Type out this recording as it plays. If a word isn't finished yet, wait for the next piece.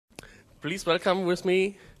Please welcome with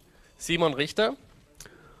me Simon Richter,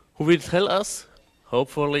 who will tell us,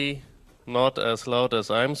 hopefully not as loud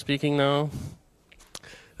as I'm speaking now,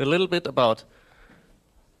 a little bit about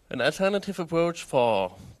an alternative approach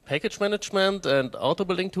for package management and auto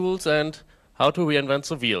building tools and how to reinvent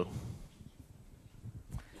the wheel.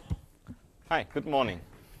 Hi, good morning.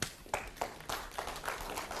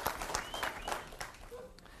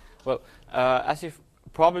 Well, as you've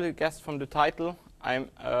probably guessed from the title,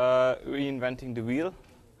 I'm reinventing the wheel.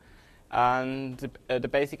 And the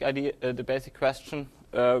basic idea, the basic question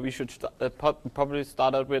we should probably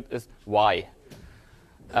start out with is why?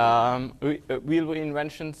 Wheel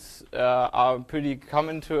reinventions are pretty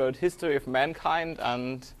common throughout history of mankind,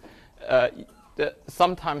 and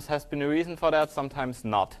sometimes has been a reason for that, sometimes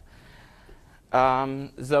not.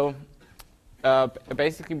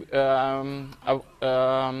 Basically,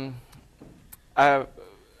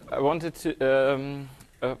 I wanted to,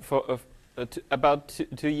 about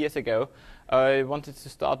 2 years ago, I wanted to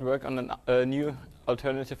start work on a new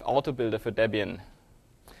alternative auto builder for Debian.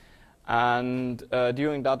 And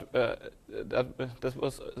during that, this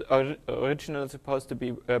was originally supposed to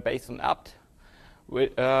be based on apt.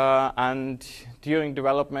 And during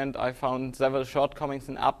development, I found several shortcomings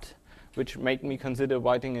in apt, which made me consider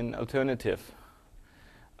writing an alternative.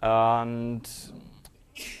 And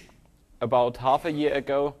about half a year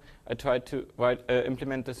ago, I tried to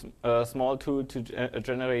implement this small tool to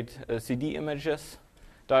generate CD images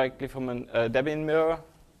directly from a Debian mirror.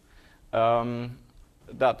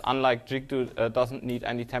 That, unlike Jigdo, doesn't need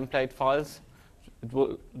any template files. It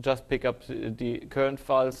will just pick up the current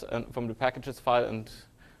files from the packages file and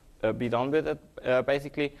be done with it,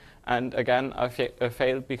 basically. And again, I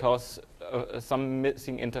failed because of some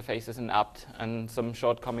missing interfaces in apt and some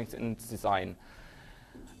shortcomings in its design.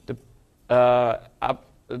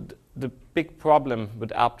 The big problem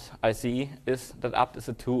with apt, I see, is that apt is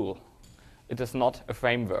a tool. It is not a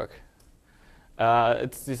framework.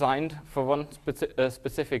 It's designed for one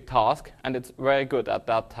specific task, and it's very good at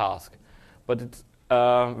that task. But it's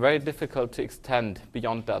very difficult to extend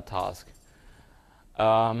beyond that task.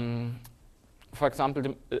 For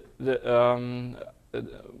example,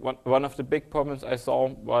 one of the big problems I saw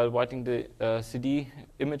while writing the CD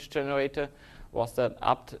image generator was that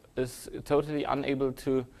apt is totally unable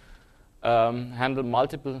to handle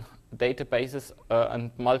multiple databases and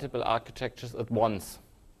multiple architectures at once,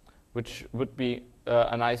 which would be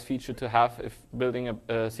a nice feature to have if building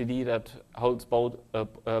a CD that holds both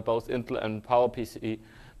Intel and PowerPC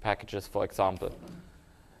packages, for example.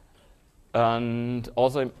 And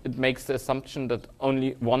also, it makes the assumption that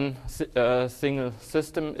only one single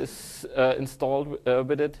system is installed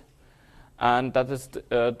with it, and that is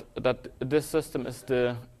that this system is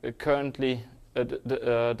the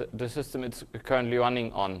system it's currently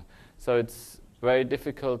running on. So it's very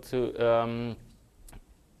difficult to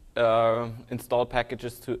install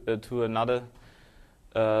packages to another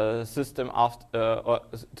system after, or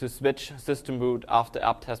to switch system root after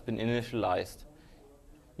apt has been initialized.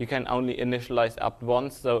 You can only initialize apt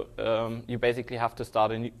once, so you basically have to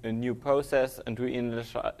start a new process and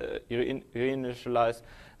reinitialize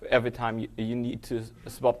every time you need to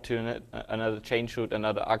swap to another change root,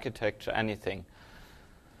 another architecture, anything.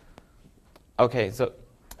 Okay, so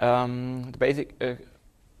the basic.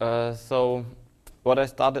 So what I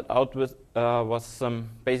started out with was some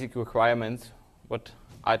basic requirements, what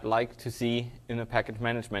I'd like to see in a package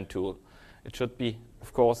management tool. It should be,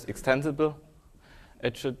 of course, extensible.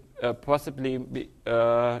 It should possibly be,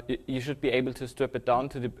 you should be able to strip it down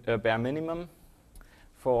to the bare minimum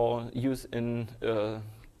for use in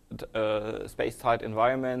space-tight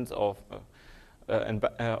environments or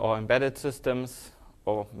embedded systems,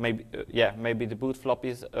 or maybe maybe the boot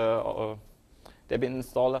floppies or Debian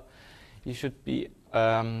installer. You should be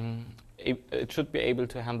it should be able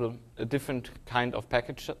to handle a different kind of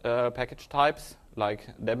package types, like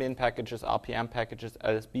Debian packages, RPM packages,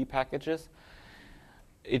 LSB packages.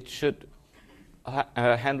 It should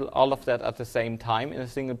handle all of that at the same time in a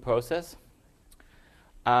single process,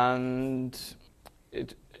 and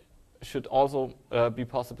it should also be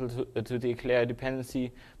possible to declare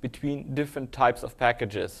dependency between different types of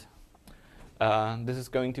packages. This is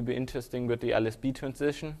going to be interesting with the LSB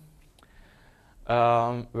transition,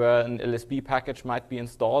 where an LSB package might be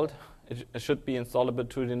installed. It should be installable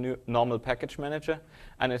through the normal package manager,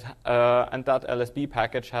 and that LSB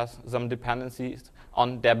package has some dependencies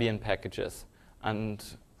on Debian packages. And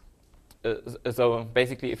so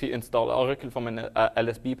basically, if you install Oracle from an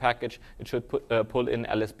LSB package, it should pull in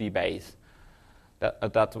LSB base.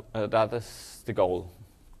 That is the goal.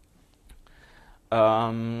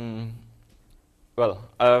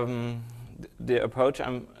 the approach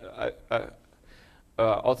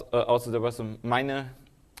also there were some minor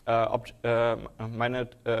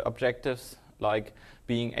objectives, like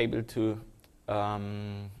being able to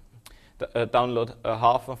download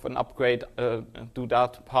half of an upgrade, do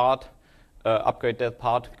that part, upgrade that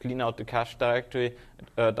part, clean out the cache directory,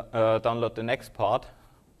 download the next part,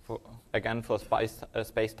 again for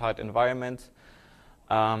space-tight environments.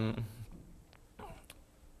 Do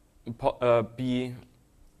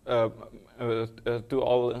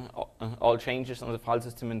all changes on the file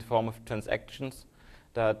system in the form of transactions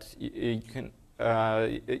that you can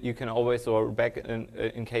always roll back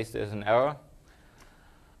in case there's an error.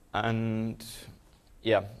 And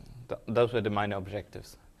yeah, those were the minor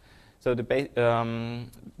objectives. So the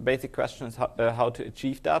basic question is how to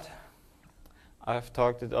achieve that. I've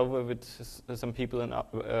talked it over with some people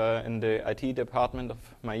in the IT department of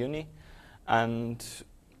my uni, and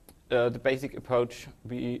the basic approach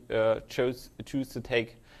we choose to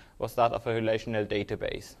take was that of a relational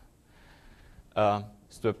database,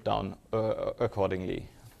 stripped down accordingly.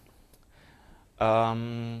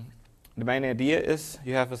 The main idea is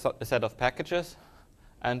you have a set of packages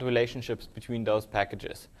and relationships between those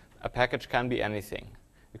packages. A package can be anything.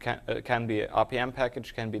 It can be an RPM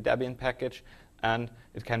package, can be a Debian package, and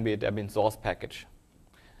it can be a Debian source package.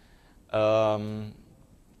 There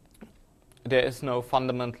is no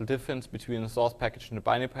fundamental difference between a source package and a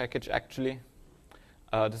binary package, actually.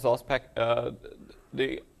 The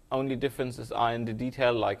only differences are in the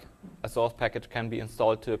detail, like a source package can be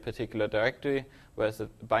installed to a particular directory, whereas a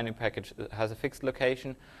binary package has a fixed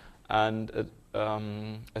location, and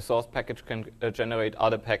a source package can generate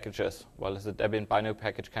other packages, while a Debian binary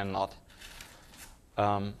package cannot.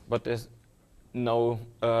 But there's no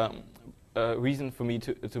reason for me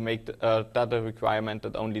to make that a requirement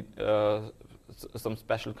that only some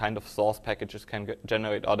special kind of source packages can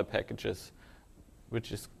generate other packages,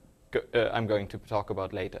 which is I'm going to talk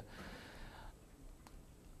about later.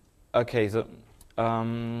 Okay, so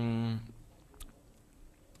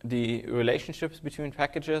the relationships between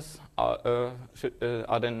packages are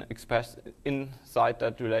then expressed inside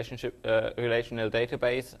that relational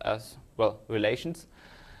database as, well, relations.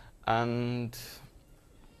 And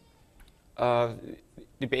the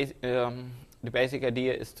basic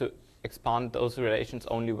idea is to expand those relations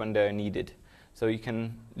only when they're needed. So you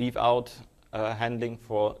can leave out handling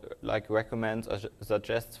for like recommends or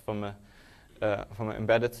suggests from an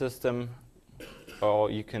embedded system,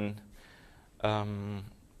 or you can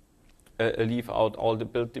leave out all the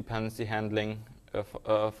build dependency handling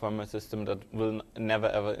from a system that will never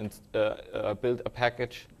ever build a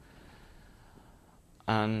package.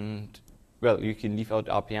 And well, you can leave out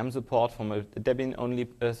RPM support from a Debian-only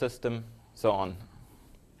system, so on.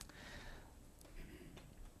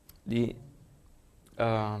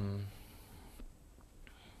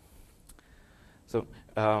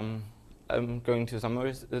 I'm going to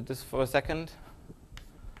summarize this for a second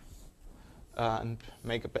and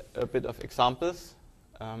make a bit of examples.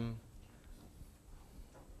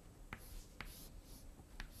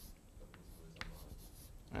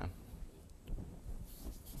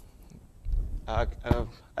 I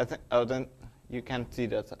think then you can't see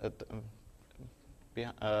that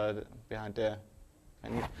behind there.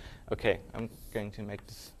 Okay, I'm going to make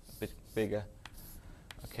this a bit bigger.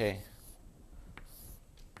 Okay.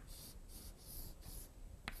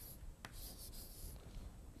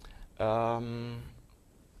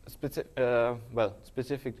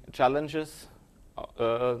 Specific challenges.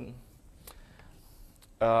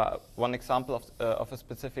 One example of a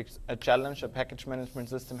specific challenge a package management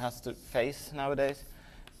system has to face nowadays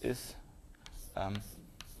is an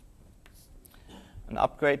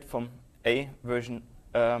upgrade from a version.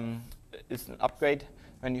 Is an upgrade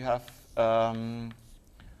when you have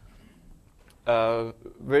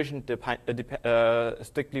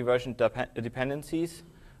strictly version dependencies,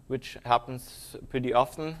 which happens pretty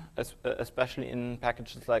often, especially in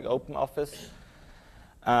packages like OpenOffice.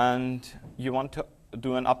 And you want to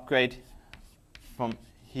do an upgrade from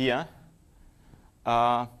here.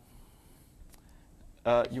 You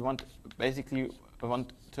want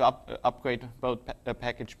to upgrade both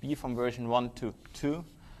package B from version 1 to 2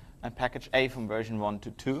 and package A from version 1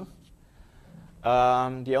 to 2.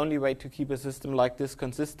 The only way to keep a system like this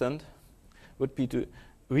consistent would be to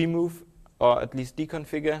remove or at least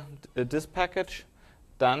deconfigure this package.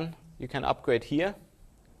 Then you can upgrade here,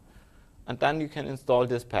 and then you can install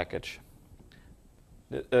this package.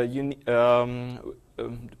 This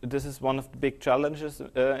is one of the big challenges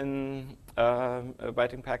in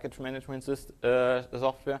writing package management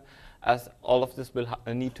software, as all of this will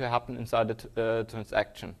need to happen inside the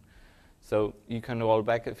transaction. So you can roll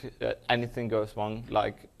back if anything goes wrong,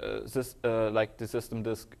 like the system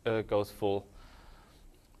disk goes full,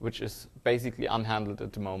 which is basically unhandled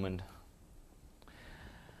at the moment.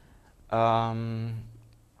 A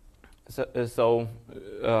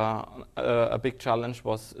big challenge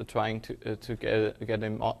was trying to get a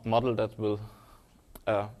model that will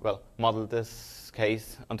model this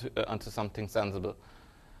case onto something sensible.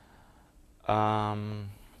 I'm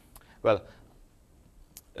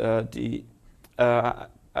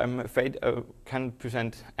afraid I can't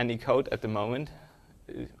present any code at the moment.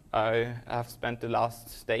 I have spent the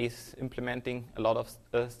last days implementing a lot of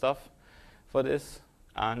stuff for this,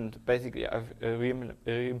 and basically I've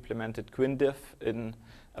re-implemented QuinDiff in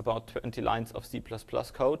about 20 lines of C++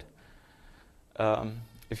 code.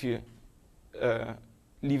 If you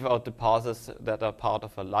leave out the parsers that are part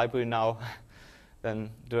of a library now,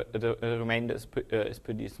 then the remainder is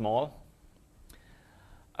pretty small.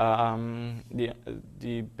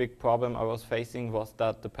 The big problem I was facing was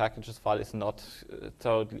that the packages file is not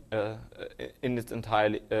totally in its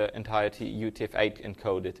entirety UTF-8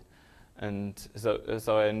 encoded, and so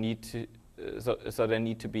there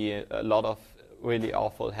need to be a lot of really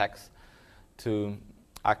awful hacks to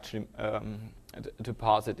actually to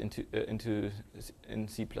parse it in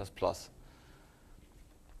C++,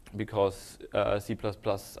 because C++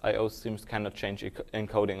 I/O streams cannot change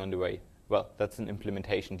encoding on the way. Well, that's an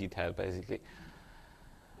implementation detail, basically.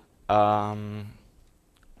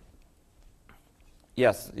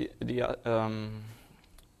 Yes,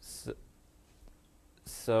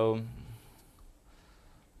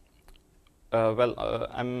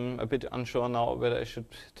 I'm a bit unsure now whether I should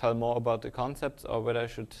tell more about the concepts or whether I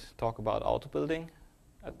should talk about auto building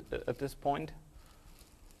at this point.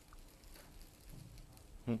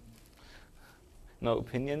 No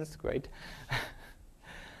opinions, great.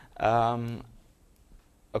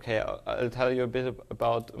 Okay, I'll tell you a bit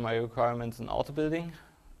about my requirements in auto building,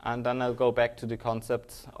 and then I'll go back to the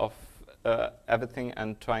concepts of everything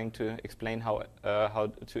and trying to explain how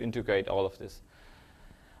to integrate all of this.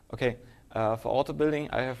 Okay, for auto building,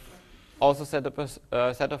 I have also set up a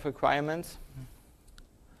set of requirements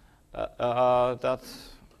that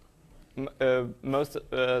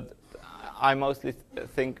I mostly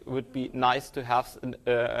think would be nice to have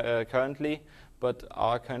currently, but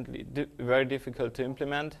are currently very difficult to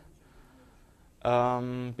implement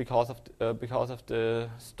because of the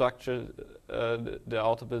structure the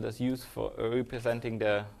auto builders use for representing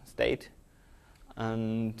the state.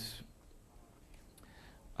 And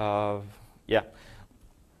I've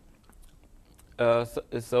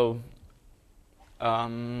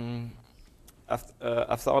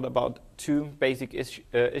thought about two basic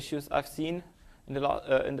issues I've seen in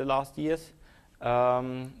the last years.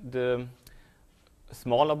 The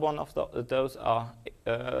smaller one of those are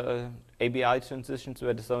ABI transitions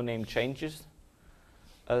where the zone name changes.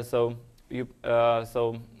 The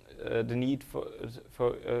need for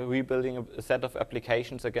rebuilding a set of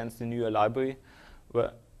applications against the newer library,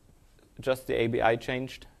 where just the ABI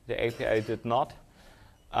changed, the API did not,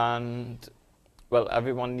 and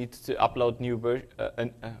everyone needs to upload new version.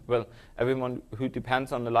 Everyone who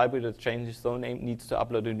depends on the library that changes zone name needs to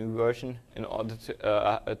upload a new version in order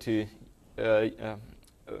to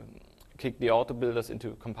kick the auto builders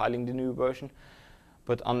into compiling the new version.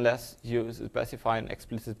 But unless you specify an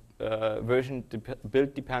explicit version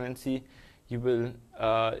build dependency, you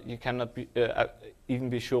cannot even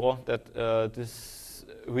be sure that this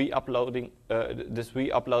re-upload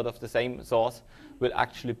of the same source will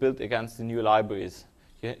actually build against the new libraries.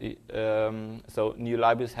 So new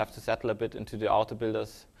libraries have to settle a bit into the auto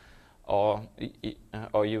builders, or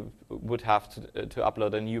you would have to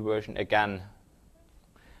upload a new version again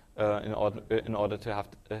in order to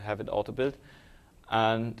have it auto build.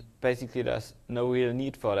 And basically, there's no real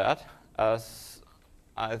need for that, as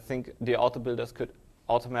I think the auto builders could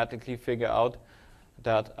automatically figure out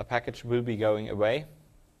that a package will be going away.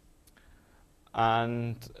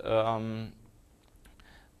 And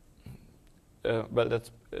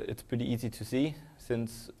it's pretty easy to see,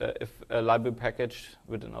 since if a library package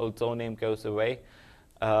with an old zone name goes away,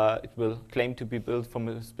 it will claim to be built from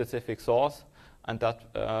a specific source, and that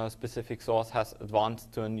specific source has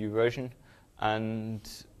advanced to a new version,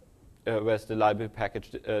 and whereas the library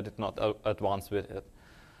package did not advance with it.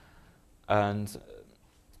 And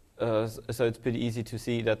so it's pretty easy to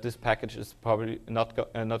see that this package is probably not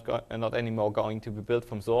anymore going to be built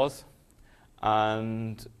from source,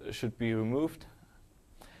 and should be removed.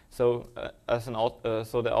 So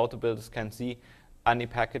so the auto builders can see any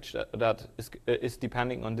package that is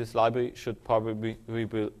depending on this library should probably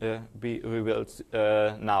be rebuilt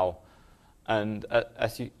now. And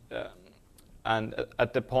and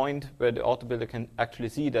at the point where the auto-builder can actually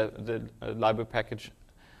see the library package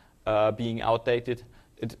being outdated,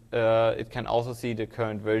 it can also see the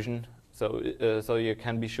current version. So you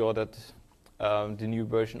can be sure that the new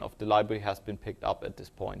version of the library has been picked up at this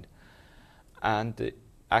point. And the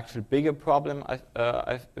actual bigger problem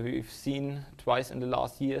we've seen twice in the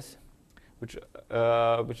last years, which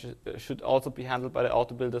should also be handled by the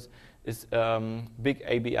auto builders, is big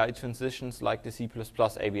ABI transitions like the C++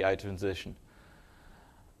 ABI transition.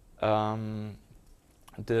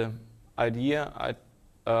 The idea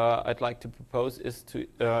I'd like to propose is to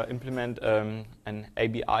implement an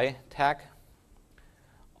ABI tag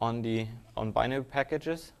on binary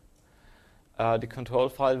packages. The control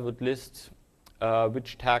file would list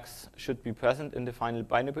which tags should be present in the final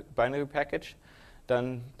binary package.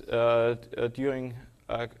 Then during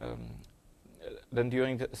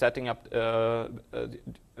the setting up,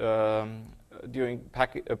 during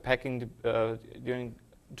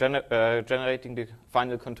generating the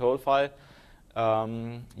final control file,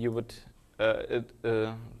 you would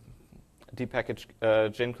the package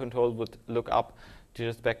gen control would look up the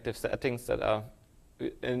respective settings that are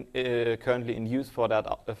currently in use for that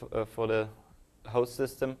for the host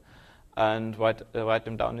system, and write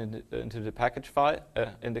them down into the package file,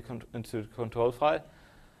 into the control file.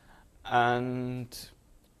 And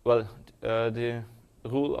well, the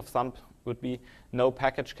rule of thumb would be no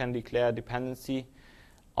package can declare dependency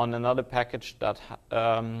on another package that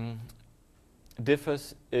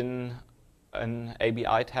differs in an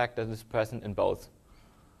ABI tag that is present in both.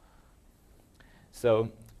 So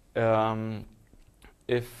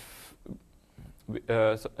if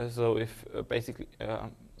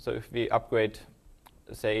we upgrade,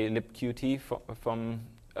 say, libqt from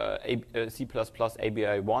C++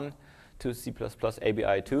 ABI1 to C++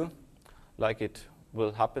 ABI2, like it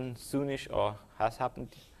will happen soonish or has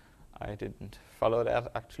happened, I didn't follow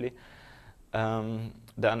that actually,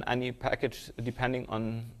 then any package depending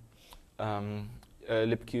on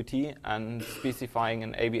libqt and specifying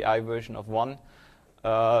an ABI version of 1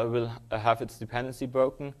 will have its dependency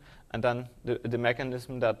broken, and then the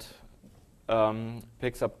mechanism that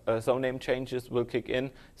picks up zone name changes will kick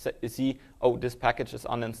in, see, oh, this package is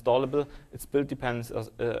uninstallable, its build dependencies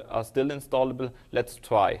are still installable, let's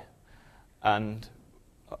try. And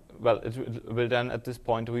well, it will then at this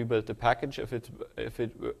point rebuild the package. If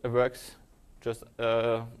it works, just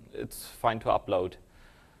it's fine to upload.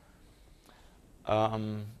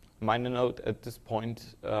 Minor note, at this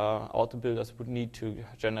point, auto builders would need to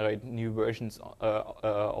generate new versions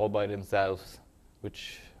all by themselves,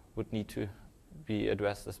 which would need to be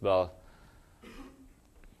addressed as well.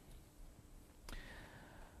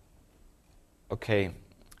 Okay,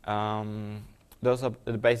 those are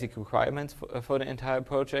the basic requirements for the entire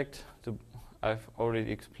project. I've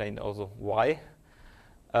already explained also why.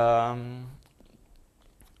 Well,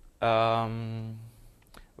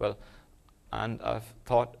 and I've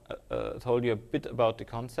told you a bit about the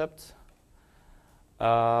concepts.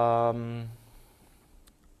 I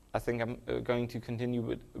think I'm going to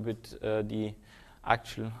continue with the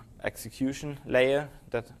actual execution layer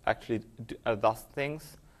that actually does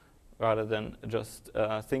things, rather than just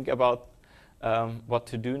think about what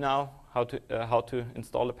to do now, how to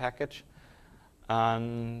install a package.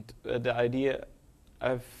 And the idea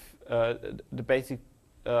of the basic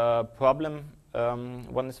problem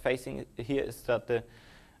one is facing here is that the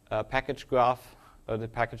package graph, or the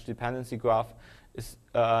package dependency graph, is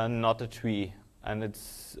not a tree, and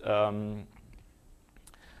it's well,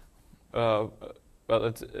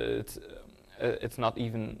 it's not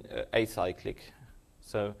even acyclic.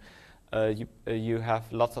 So you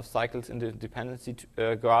have lots of cycles in the dependency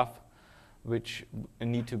graph, which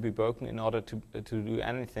need to be broken in order to do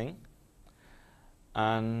anything.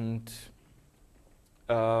 And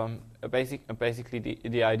basically,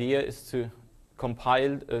 the idea is to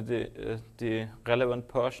compile the relevant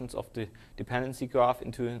portions of the dependency graph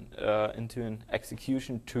into an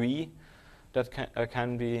execution tree that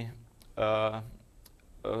can be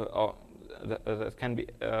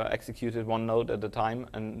executed one node at a time,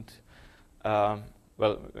 and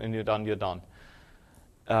well, when you're done, you're done.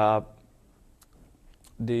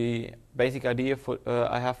 The basic idea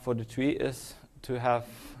I have for the tree is to have,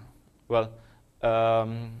 well,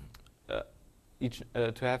 each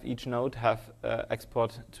node have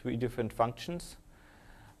export 3 different functions.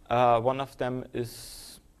 One of them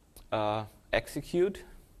is execute,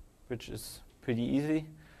 which is pretty easy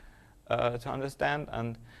to understand,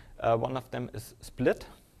 and one of them is split.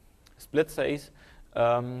 Split says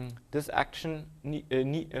this action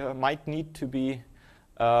might need to be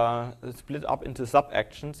split up into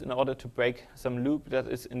sub-actions in order to break some loop that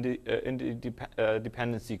is in the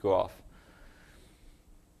dependency graph.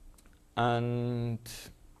 And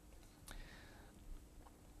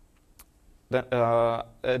then,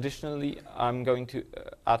 additionally, I'm going to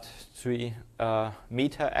add 3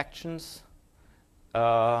 meta actions,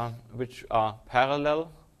 which are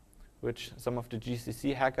parallel, which some of the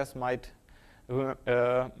GCC hackers might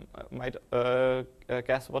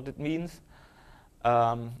guess what it means.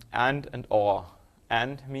 And or.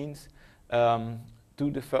 And means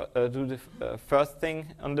do the first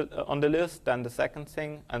thing on the list, then the second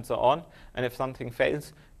thing, and so on. And if something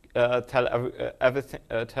fails, tell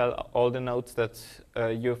all the nodes that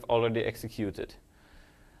you've already executed.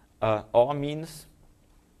 Or means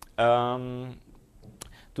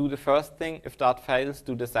do the first thing. If that fails,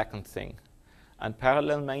 do the second thing. And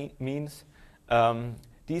parallel means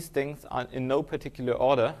these things are in no particular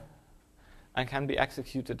order and can be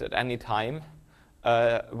executed at any time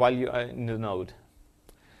while you are in the node.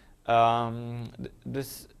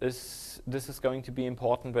 This is going to be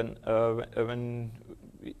important when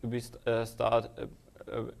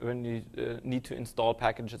you need to install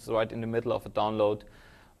packages right in the middle of a download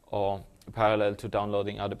or parallel to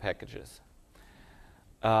downloading other packages.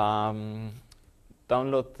 Downloads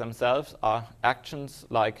themselves are actions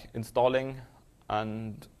like installing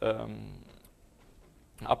and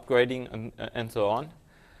upgrading and so on.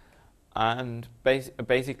 And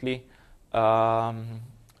basically,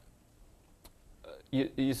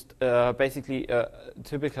 basically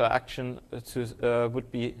typical action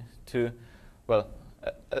would be to, well,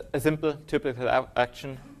 a simple typical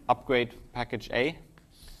action: upgrade package A.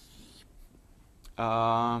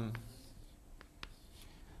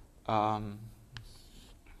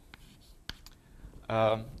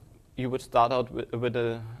 You would start out with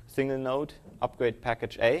a single node, upgrade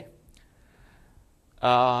package A,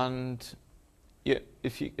 and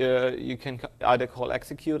if you can either call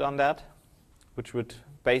execute on that, which would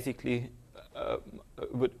basically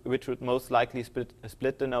which would most likely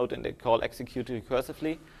split the node and then call execute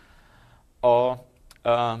recursively, or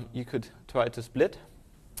you could try to split,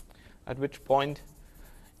 at which point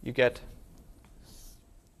you get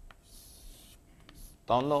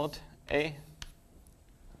download A.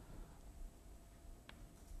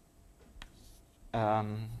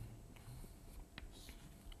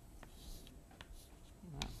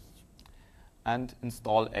 And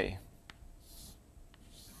install A.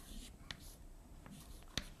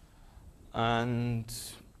 And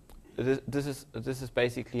this is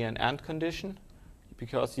basically an AND condition,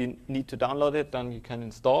 because you need to download it, then you can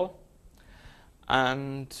install.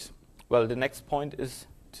 And well, the next point is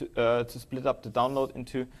to split up the download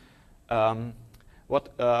into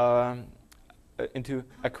into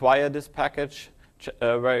acquire this package,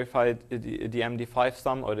 verify the MD5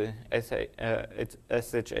 sum or the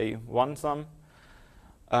SHA1 sum,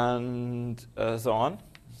 and so on.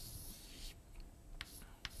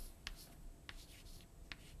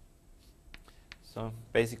 So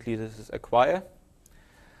basically, this is acquire.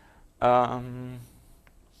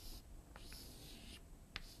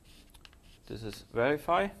 This is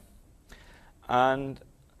verify. And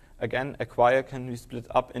again, acquire can be split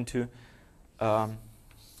up into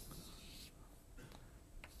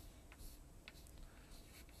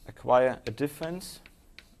acquire a difference,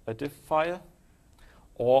 a diff file,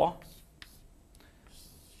 or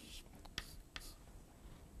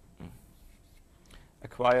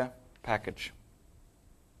acquire package.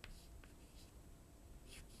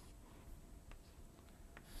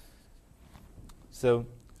 So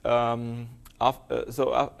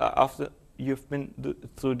after you've been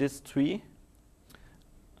through this tree,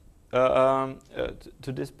 to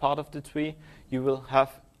this part of the tree, you will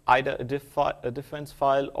have either a difference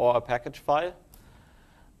file or a package file.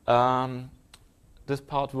 This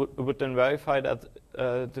part would then verify that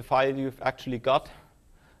the file you've actually got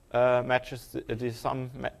matches the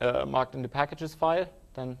sum marked in the packages file.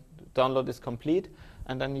 Then the download is complete,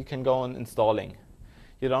 and then you can go on installing.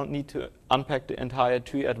 You don't need to unpack the entire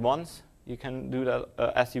tree at once. You can do that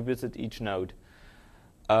as you visit each node.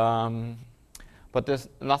 But there's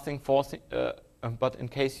nothing forcing. But in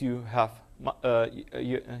case you have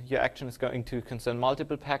your action is going to concern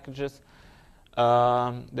multiple packages,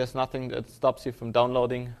 there's nothing that stops you from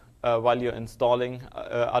downloading while you're installing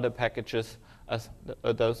other packages, as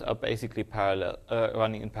those are basically parallel,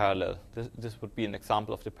 running in parallel. This would be an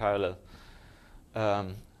example of the parallel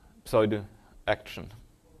pseudo action.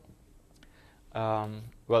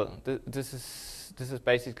 Well, this is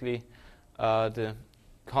basically the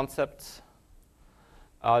concepts.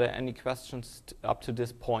 Are there any questions up to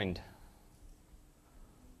this point?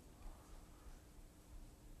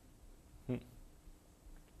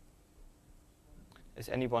 Is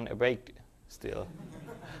anyone awake still?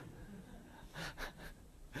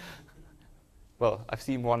 Well, I've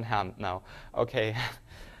seen one hand now. Okay.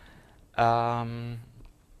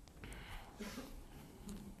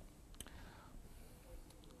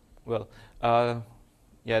 Well,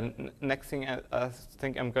 yeah. Next thing I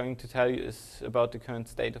think I'm going to tell you is about the current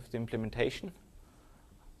state of the implementation.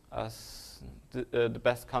 As the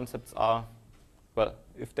best concepts are, well,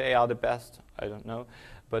 if they are the best, I don't know,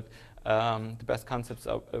 but the best concepts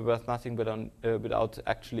are worth nothing without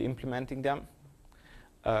actually implementing them.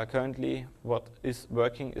 Currently, what is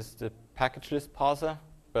working is the package list parser.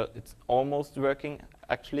 Well, it's almost working,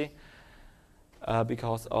 actually,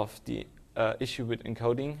 because of the issue with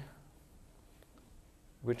encoding,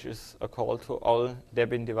 which is a call to all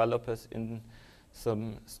Debian developers in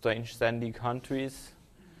some strange sandy countries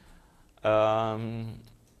to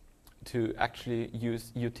actually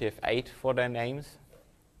use UTF-8 for their names.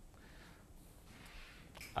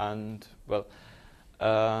 And, well,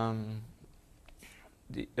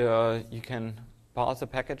 you can parse a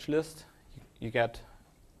package list. You get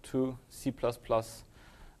 2 C++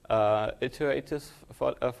 iterators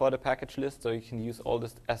for the package list, so you can use all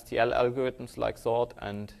the STL algorithms like sort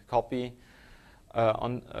and copy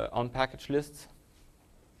on package lists.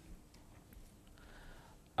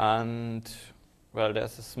 And, well,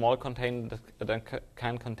 there's a small container that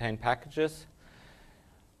can contain packages.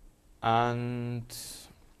 And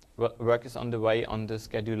work is on the way on the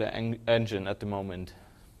scheduler engine at the moment,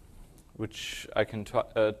 which I can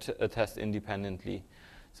test independently.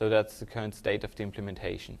 So that's the current state of the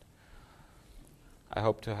implementation. I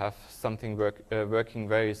hope to have something working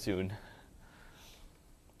very soon.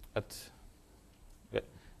 Is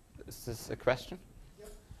this a question?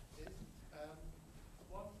 Yep.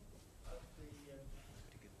 One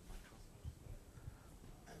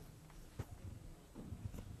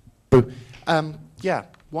of the yeah,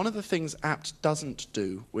 one of the things apt doesn't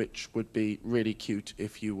do, which would be really cute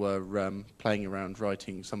if you were playing around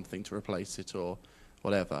writing something to replace it or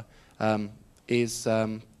whatever, is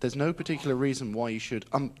there's no particular reason why you should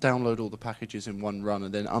download all the packages in one run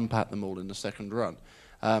and then unpack them all in the second run.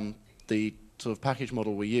 The sort of package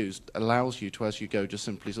model we used allows you to, as you go, just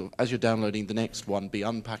simply sort of, as you're downloading the next one, be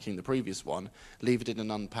unpacking the previous one, leave it in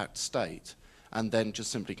an unpacked state, and then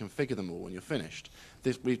just simply configure them all when you're finished.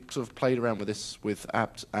 We sort of played around with this with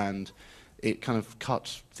apt, and it kind of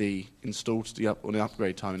cut the install to the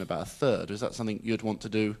upgrade time in about a third. Is that something you'd want to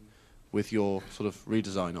do with your sort of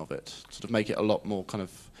redesign of it? Sort of make it a lot more kind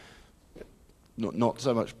of, not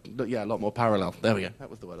so much, yeah, a lot more parallel. There we go. That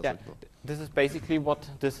was the word I was looking for. This is basically what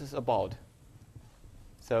this is about.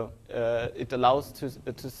 So it allows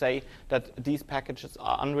to say that these packages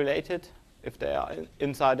are unrelated. If they are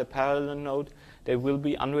inside a parallel node, they will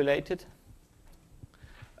be unrelated.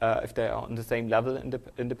 If they are on the same level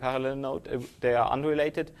in the parallel node, they are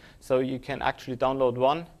unrelated. So you can actually download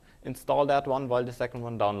one, install that one while the second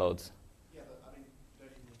one downloads. Yeah, but I mean,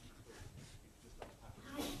 don't you need to just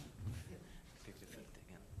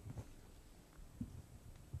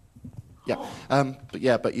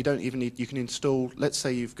unpack but you don't even need, you can install, let's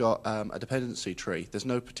say you've got a dependency tree. There's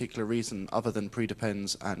no particular reason other than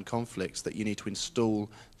predepends and conflicts that you need to install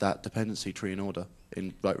that dependency tree in order,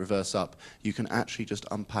 in like reverse up. You can actually just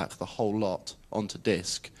unpack the whole lot onto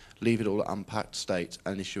disk, leave it all at unpacked state,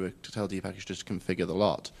 and issue to tell dpackage just to configure the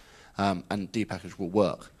lot, and dpackage will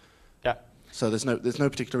work. Yeah. So there's no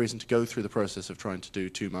particular reason to go through the process of trying to do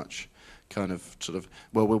too much kind of sort of,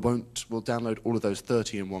 well, we'll download all of those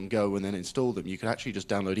 30 in one go and then install them. You could actually just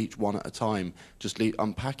download each one at a time, just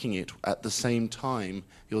unpacking it at the same time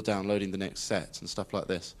you're downloading the next set and stuff like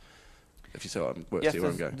this. If you see where I'm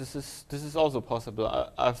going. This is also possible.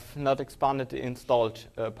 I've not expanded the installed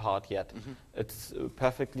part yet. Mm-hmm. It's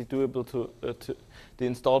perfectly doable to the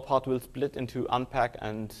install part will split into unpack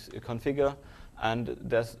and configure, and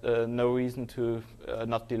there's no reason to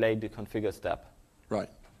not delay the configure step. Right.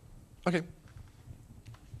 Okay.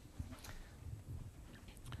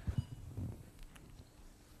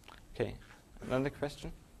 Okay. Another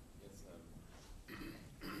question?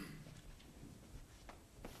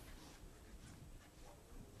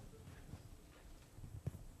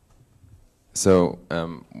 So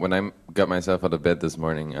when I got myself out of bed this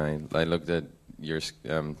morning, I looked at your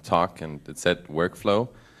talk and it said workflow.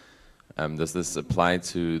 Does this apply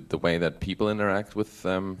to the way that people interact with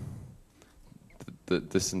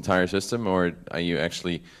this entire system, or are you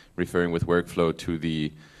actually referring with workflow to the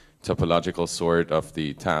topological sort of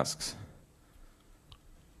the tasks?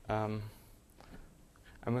 I'm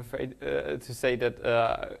afraid to say that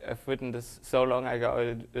I've written this so long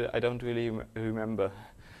ago, I don't really remember.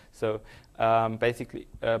 So basically,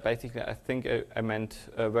 I think I meant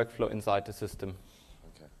workflow inside the system.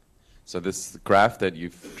 Okay. So this graph that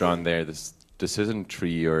you've drawn there, this decision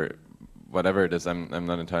tree or whatever it is, I'm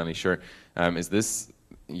not entirely sure. Is this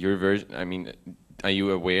your version? I mean, are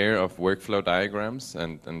you aware of workflow diagrams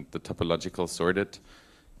and the topological sorted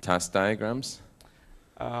task diagrams?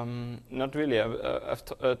 Not really. I've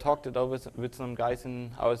talked it over with some guys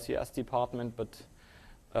in our CS department, but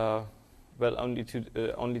well, only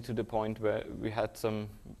to the point where we had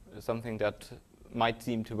something that might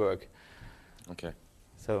seem to work. Okay.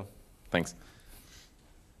 So, thanks.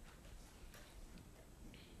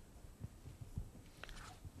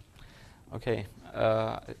 Okay.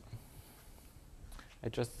 I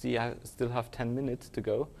just see I still have 10 minutes to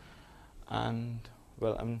go, and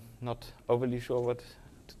well, I'm not overly sure what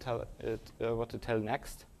to tell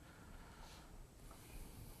next.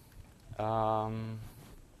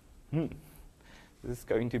 This is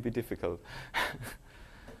going to be difficult.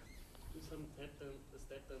 Do some step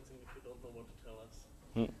dancing if you don't know what to tell us.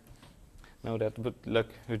 No, that would look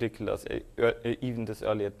ridiculous, even this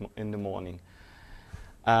early in the morning.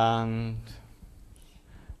 And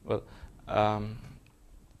well,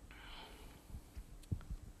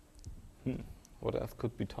 what else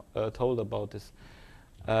could be told about this?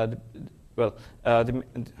 I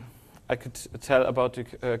could tell about the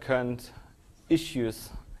current issues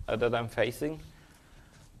that I'm facing,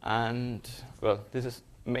 and well, this is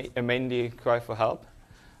mainly a cry for help.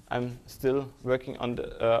 I'm still working on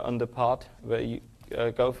the part where you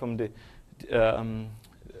go from the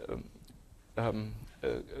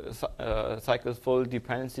cycle full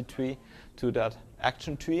dependency tree to that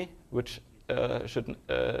action tree, which is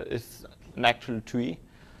an actual tree,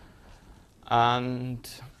 and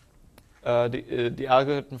the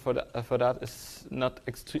algorithm for that is not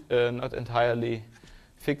entirely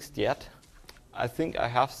fixed yet. I think I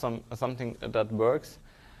have something that works,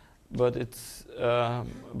 but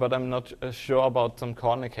I'm not sure about some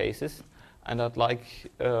corner cases, and I'd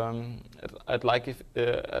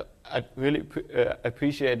really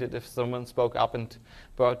appreciate it if someone spoke up and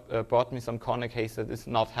brought me some corner case that is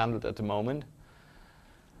not handled at the moment.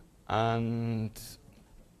 And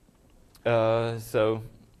so,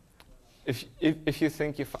 if you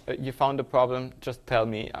think you found a problem, just tell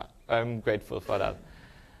me. I'm grateful for that.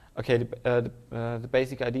 Okay, the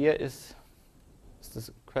basic idea is this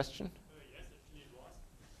a question? Yes, actually it was.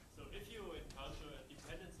 So if you encounter a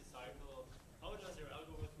dependency cycle, how does your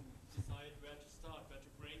algorithm decide where to start, where to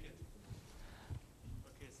break it?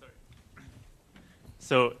 Okay, sorry.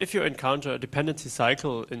 So if you encounter a dependency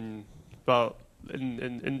cycle in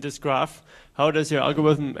this graph, how does your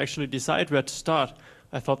algorithm actually decide where to start?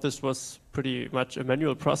 I thought this was pretty much a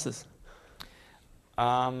manual process.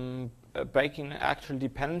 Breaking an actual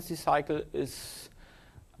dependency cycle is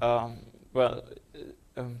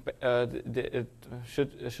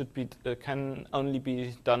can only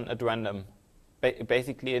be done at random.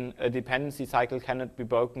 Basically, a dependency cycle cannot be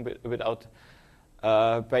broken without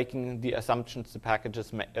breaking the assumptions the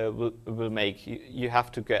packages will make. You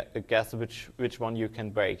have to guess which one you can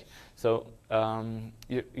break. So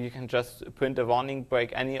you can just print a warning,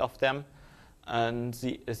 break any of them, and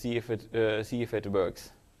see if it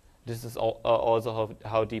works. This is also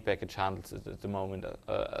how DebConf handles it at the moment,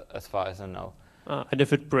 as far as I know. And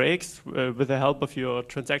if it breaks, with the help of your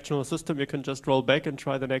transactional system, you can just roll back and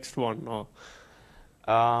try the next one, or?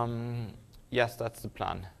 Yes, that's the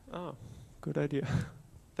plan. Oh, good idea.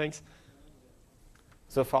 Thanks.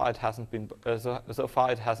 So far, it hasn't been. So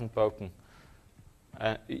far, it hasn't broken.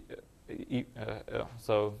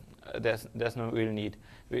 So there's no real need.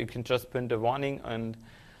 We can just print a warning, and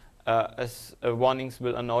as warnings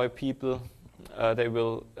will annoy people, they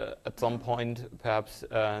will at some point perhaps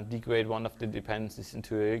degrade one of the dependencies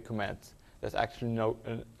into a recommit. There's actually no.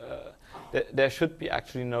 There should be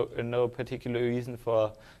actually no particular reason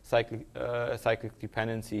for cyclic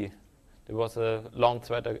dependency. There was a long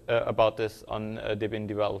thread about this on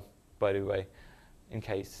Debian-Devel, by the way, in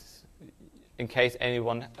case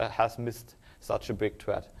anyone has missed such a big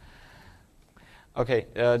thread. Okay,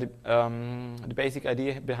 the basic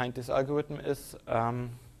idea behind this algorithm is I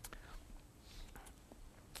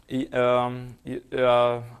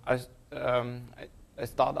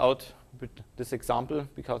start out with this example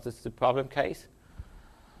because it's the problem case,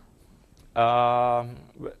 where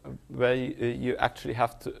you actually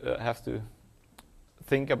have to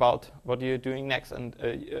think about what you're doing next, and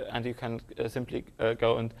you can simply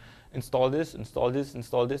go and install this. Oh,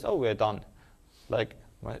 we're done. Like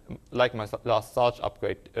my last Sarge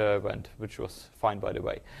upgrade went, which was fine, by the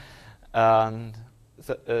way. And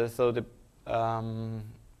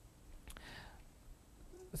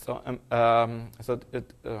How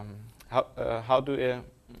do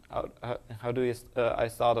I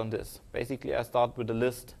start on this? Basically, I start with a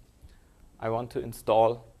list. I want to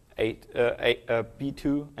install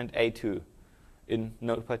B2 and A2 in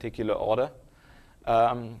no particular order.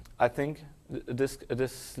 I think this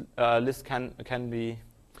list can be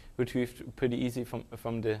retrieved pretty easy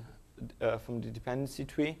from the dependency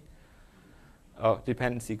tree or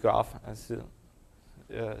dependency graph. I still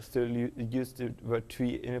use the word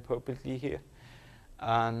tree inappropriately here.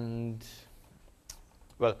 And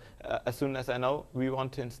well, as soon as I know we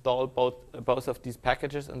want to install both of these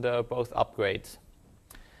packages and they are both upgrades,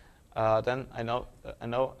 then I know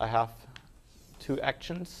I have two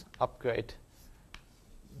actions: upgrade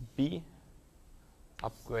B,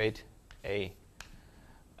 upgrade A.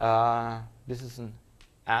 This is an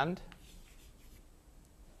AND,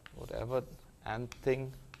 whatever AND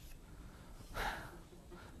thing,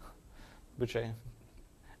 which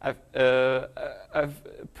I've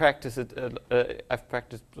practiced it. I've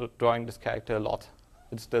practiced drawing this character a lot.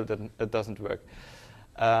 It doesn't work.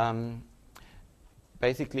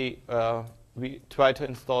 Basically, we try to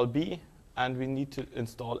install B, and we need to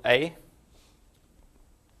install A.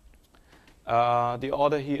 The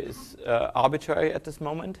order here is arbitrary at this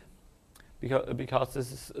moment, because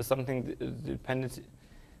this is something the dependency.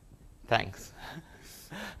 Thanks.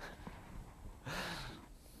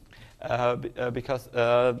 Because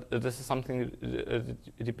this is something the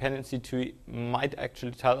dependency tree might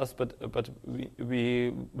actually tell us, but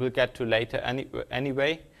we will get to later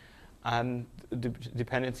anyway, and the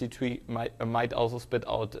dependency tree might also spit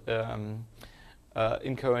out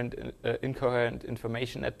incoherent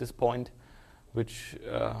information at this point, which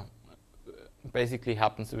basically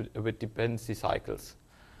happens with dependency cycles.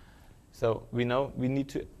 So we know we need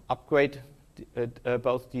to upgrade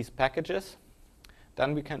both these packages.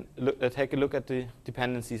 Then we can take a look at the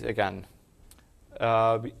dependencies again.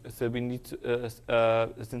 So we need to,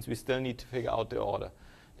 since we still need to figure out the order.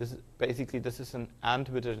 This is an AND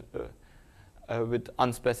with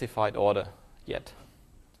unspecified order yet.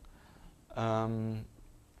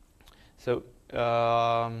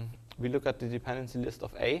 We look at the dependency list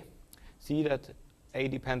of A, see that A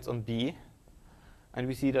depends on B, and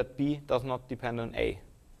we see that B does not depend on A.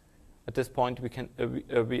 At this point, we can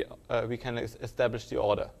establish the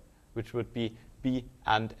order, which would be B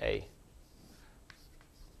and A.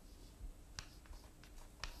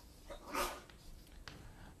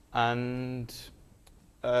 And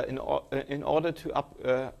in order to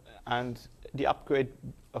and the upgrade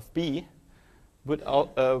of B would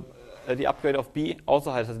the upgrade of B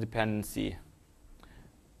also has a dependency.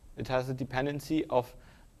 It has a dependency of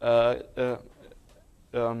by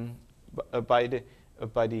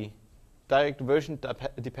the direct version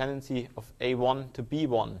dependency of A1 to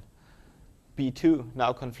B1. B2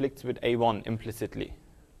 now conflicts with A1 implicitly,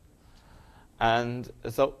 and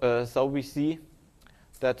so we see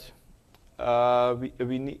that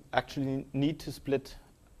we actually need to split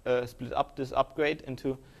up this upgrade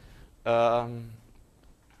into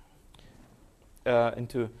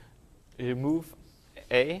remove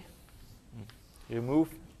A,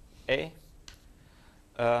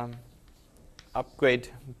 upgrade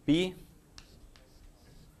B,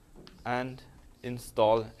 and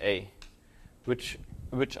install A, which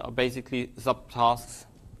are basically subtasks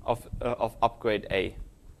of upgrade A.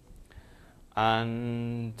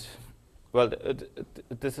 And well,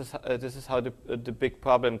 this is how the big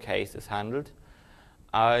problem case is handled.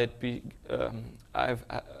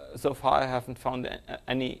 So far I haven't found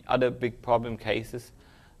any other big problem cases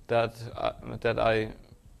that I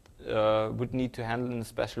would need to handle in a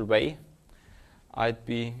special way. I'd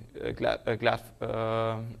be glad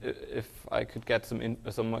if I could get some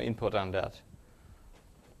more input on that.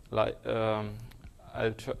 Like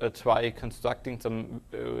I'll try constructing some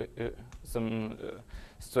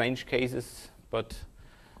strange cases, but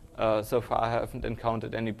so far I haven't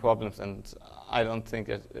encountered any problems, and I don't think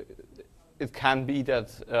it can be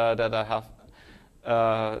that I have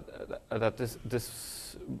that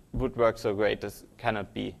this would work so great. This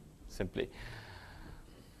cannot be simply.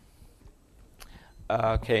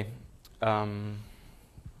 Okay.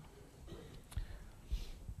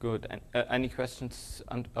 Good. Any questions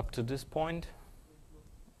up to this point?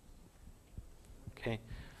 Okay.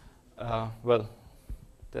 Well,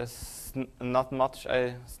 there's not much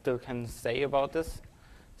I still can say about this,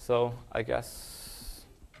 so I guess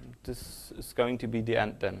this is going to be the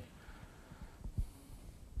end then.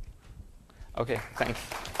 Okay, thanks.